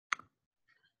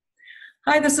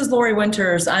Hi, this is Lori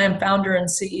Winters. I am founder and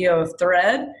CEO of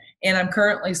Thread, and I'm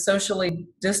currently socially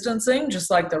distancing, just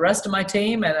like the rest of my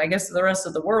team and I guess the rest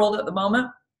of the world at the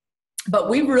moment. But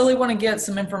we really want to get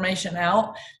some information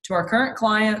out to our current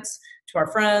clients, to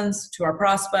our friends, to our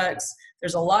prospects.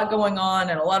 There's a lot going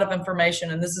on and a lot of information,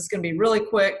 and this is going to be really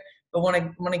quick, but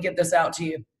want to get this out to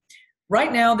you.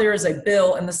 Right now, there is a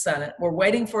bill in the Senate. We're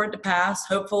waiting for it to pass.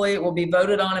 Hopefully, it will be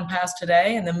voted on and passed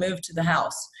today and then moved to the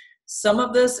House. Some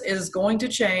of this is going to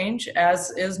change,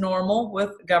 as is normal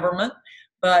with government,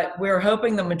 but we're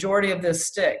hoping the majority of this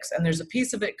sticks. And there's a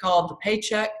piece of it called the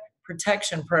Paycheck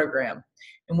Protection Program.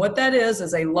 And what that is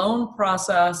a loan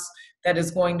process that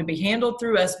is going to be handled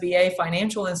through SBA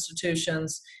financial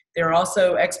institutions. They're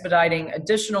also expediting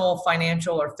additional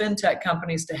financial or fintech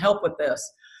companies to help with this.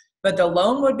 But the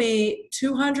loan would be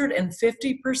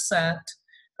 250%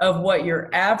 of what your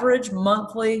average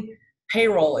monthly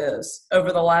payroll is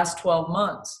over the last 12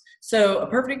 months. So a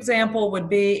perfect example would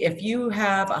be if you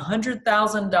have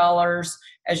 $100,000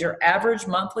 as your average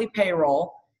monthly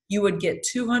payroll, you would get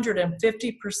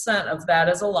 250% of that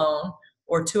as a loan,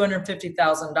 or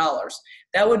 $250,000.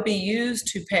 That would be used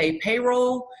to pay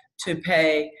payroll, to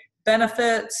pay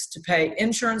benefits, to pay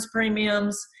insurance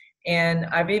premiums. And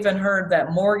I've even heard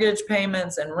that mortgage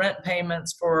payments and rent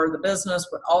payments for the business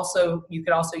you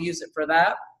could also use it for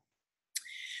that.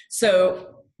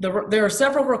 So there are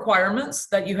several requirements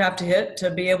that you have to hit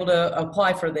to be able to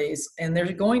apply for these, and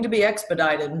they're going to be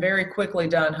expedited and very quickly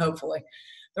done, hopefully.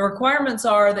 The requirements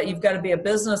are that you've got to be a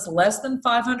business less than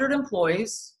 500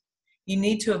 employees. You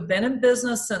need to have been in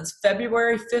business since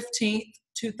February 15th,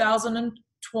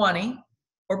 2020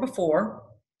 or before.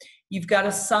 You've got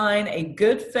to sign a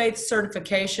good faith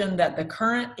certification that the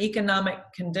current economic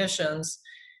conditions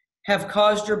have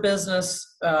caused your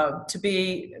business to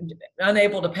be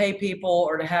unable to pay people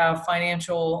or to have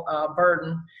financial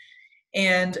burden.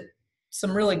 And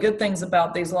some really good things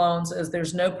about these loans is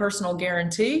there's no personal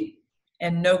guarantee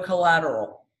and no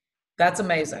collateral. That's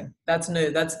amazing. That's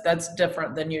new. That's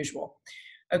different than usual.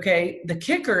 Okay, the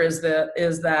kicker is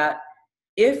that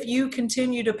if you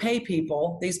continue to pay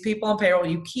people, these people on payroll,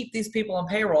 you keep these people on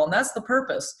payroll, and that's the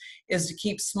purpose, is to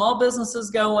keep small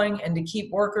businesses going and to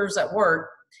keep workers at work.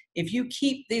 If you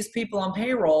keep these people on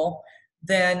payroll,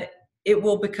 then it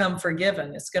will become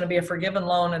forgiven. It's going to be a forgiven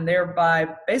loan and thereby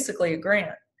basically a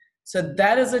grant. So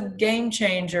that is a game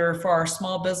changer for our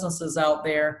small businesses out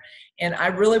there. And I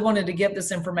really wanted to get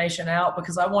this information out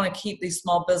because I want to keep these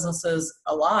small businesses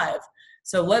alive.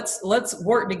 So let's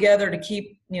work together to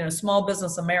keep, small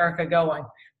business America going.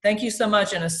 Thank you so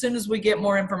much. And as soon as we get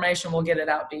more information, we'll get it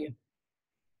out to you.